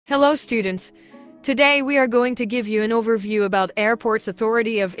Hello students. Today we are going to give you an overview about Airports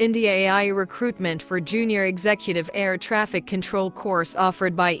Authority of India AI recruitment for Junior Executive Air Traffic Control course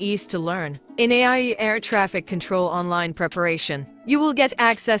offered by Ease to Learn. In AI Air Traffic Control online preparation, you will get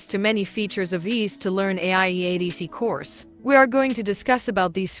access to many features of Ease to Learn AI ATC course. We are going to discuss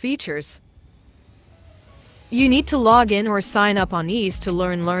about these features. You need to log in or sign up on Ease to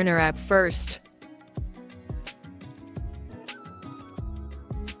Learn Learner app first.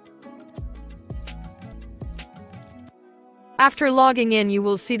 After logging in, you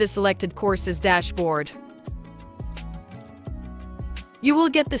will see the selected courses dashboard. You will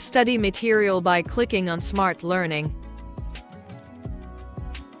get the study material by clicking on Smart Learning.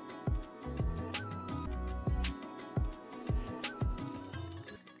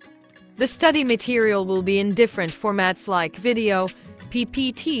 The study material will be in different formats like video,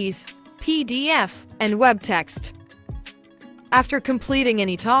 PPTs, PDF, and web text. After completing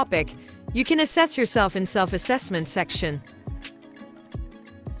any topic, you can assess yourself in self-assessment section.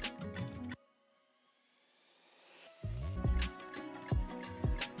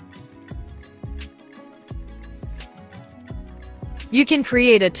 You can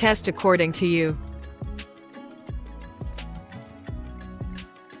create a test according to you.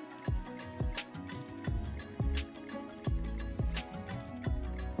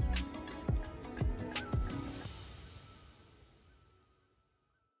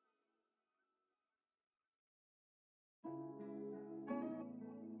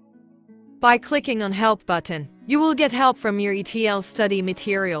 By clicking on Help button, you will get help from your ETL study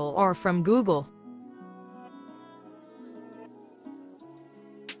material or from Google.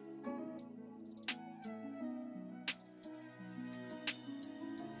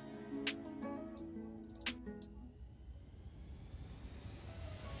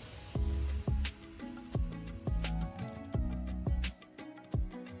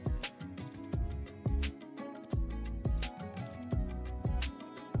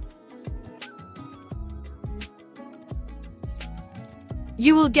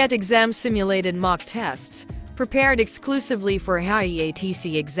 You will get exam simulated mock tests, prepared exclusively for AAI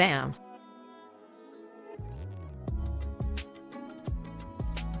ATC exam.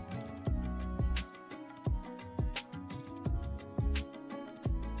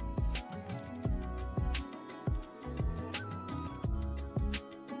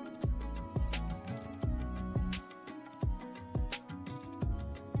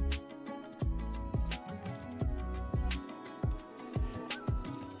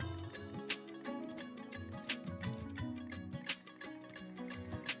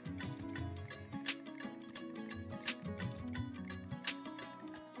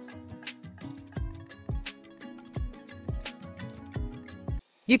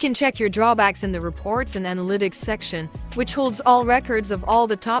 You can check your drawbacks in the Reports and Analytics section, which holds all records of all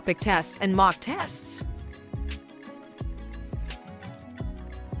the topic tests and mock tests.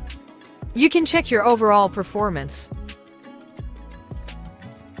 You can check your overall performance.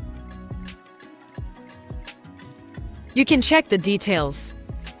 You can check the details.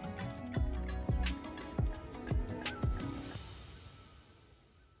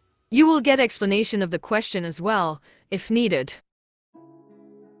 You will get explanation of the question as well, if needed.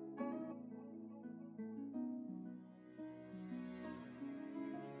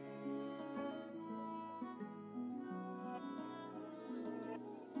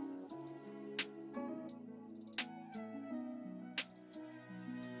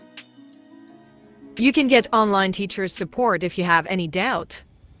 You can get online teachers support if you have any doubt.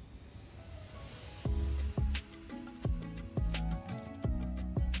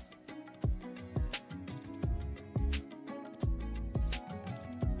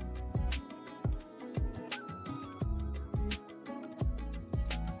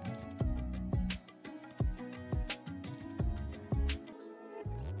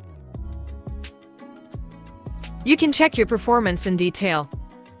 You can check your performance in detail.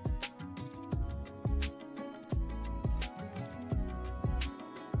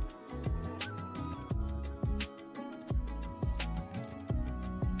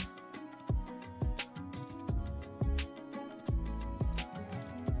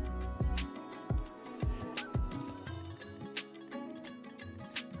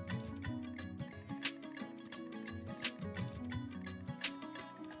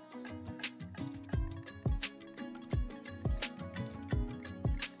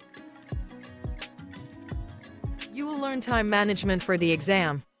 You will learn time management for the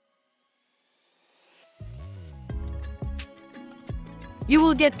exam. You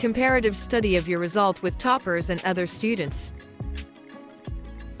will get comparative study of your result with toppers and other students.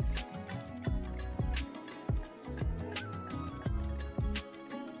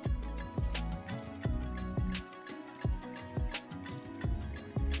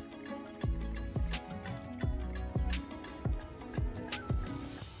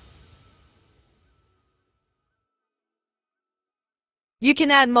 You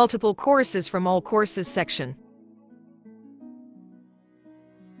can add multiple courses from all courses section.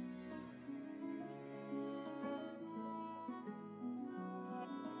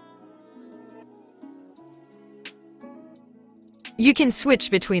 You can switch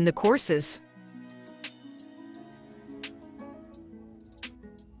between the courses.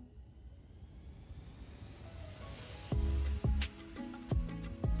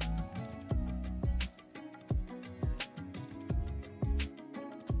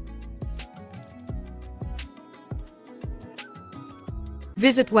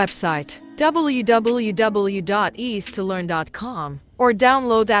 Visit website www.ease2learn.com or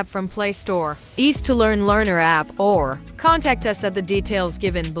download app from Play Store, Ease to Learn Learner app, or contact us at the details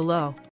given below.